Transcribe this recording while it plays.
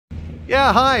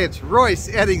Yeah, hi, it's Royce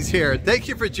Eddings here. Thank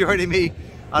you for joining me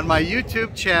on my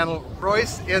YouTube channel,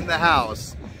 Royce in the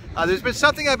House. There's been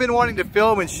something I've been wanting to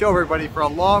film and show everybody for a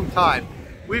long time.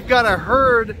 We've got a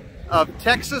herd of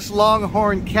Texas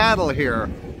Longhorn cattle here,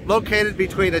 located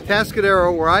between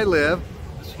Atascadero, where I live,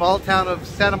 the small town of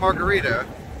Santa Margarita.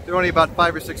 They're only about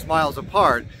 5 or 6 miles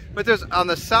apart. But there's on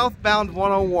the southbound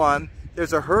 101,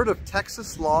 there's a herd of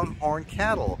Texas Longhorn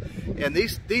cattle. And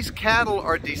these cattle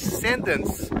are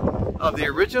descendants of the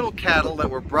original cattle that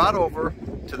were brought over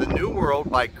to the New World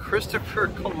by Christopher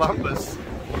Columbus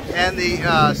and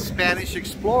the Spanish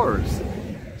explorers.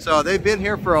 So they've been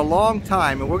here for a long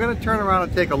time, and we're going to turn around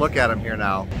and take a look at them here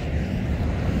now.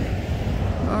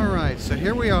 All right, so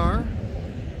here we are.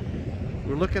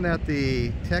 We're looking at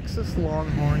the Texas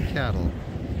Longhorn cattle.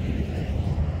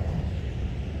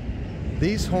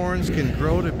 These horns can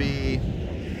grow to be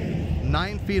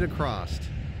 9 feet across.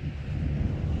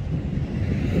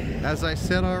 As I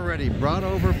said already, brought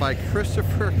over by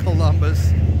Christopher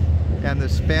Columbus and the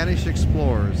Spanish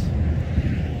explorers.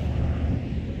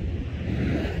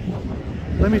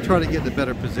 Let me try to get in a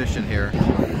better position here.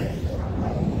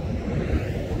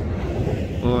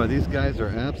 Boy, these guys are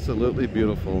absolutely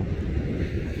beautiful.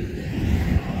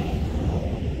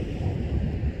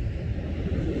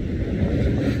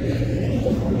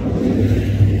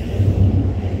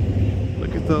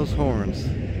 Look at those horns.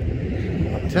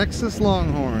 Texas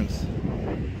Longhorns.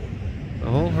 A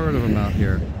whole herd of them out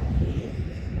here.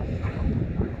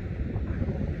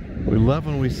 We love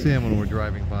when we see them when we're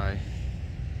driving by.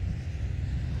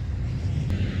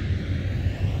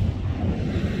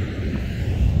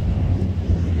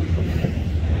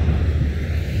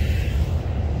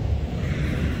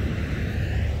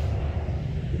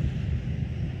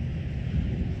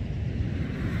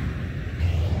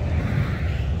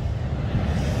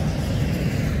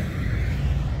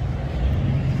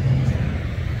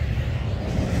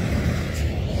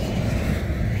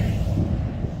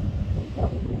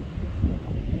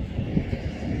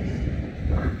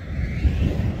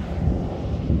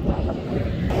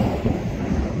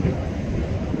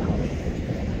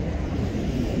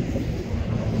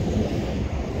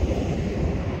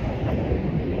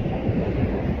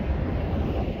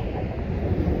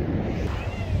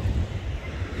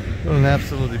 What an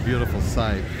absolutely beautiful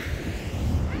sight.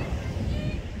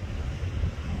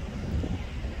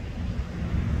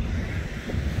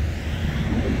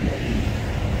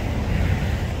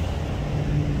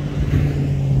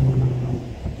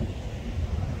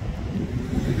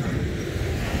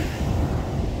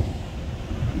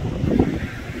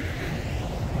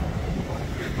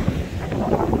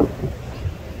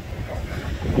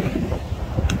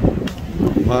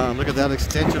 Wow, look at that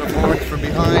extension of horns from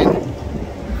behind.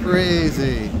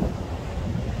 Crazy.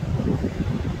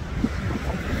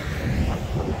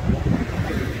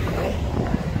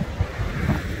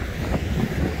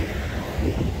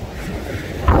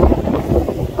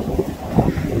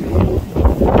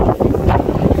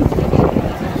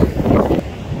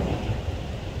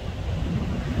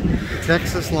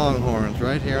 Texas Longhorns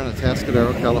right here in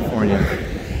Atascadero, California.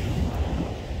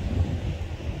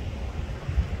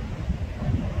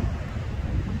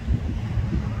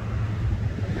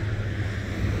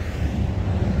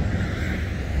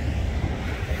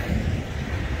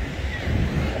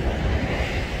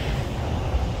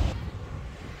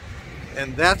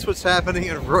 And that's what's happening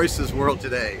in Royce's world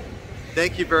today.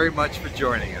 Thank you very much for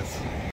joining us.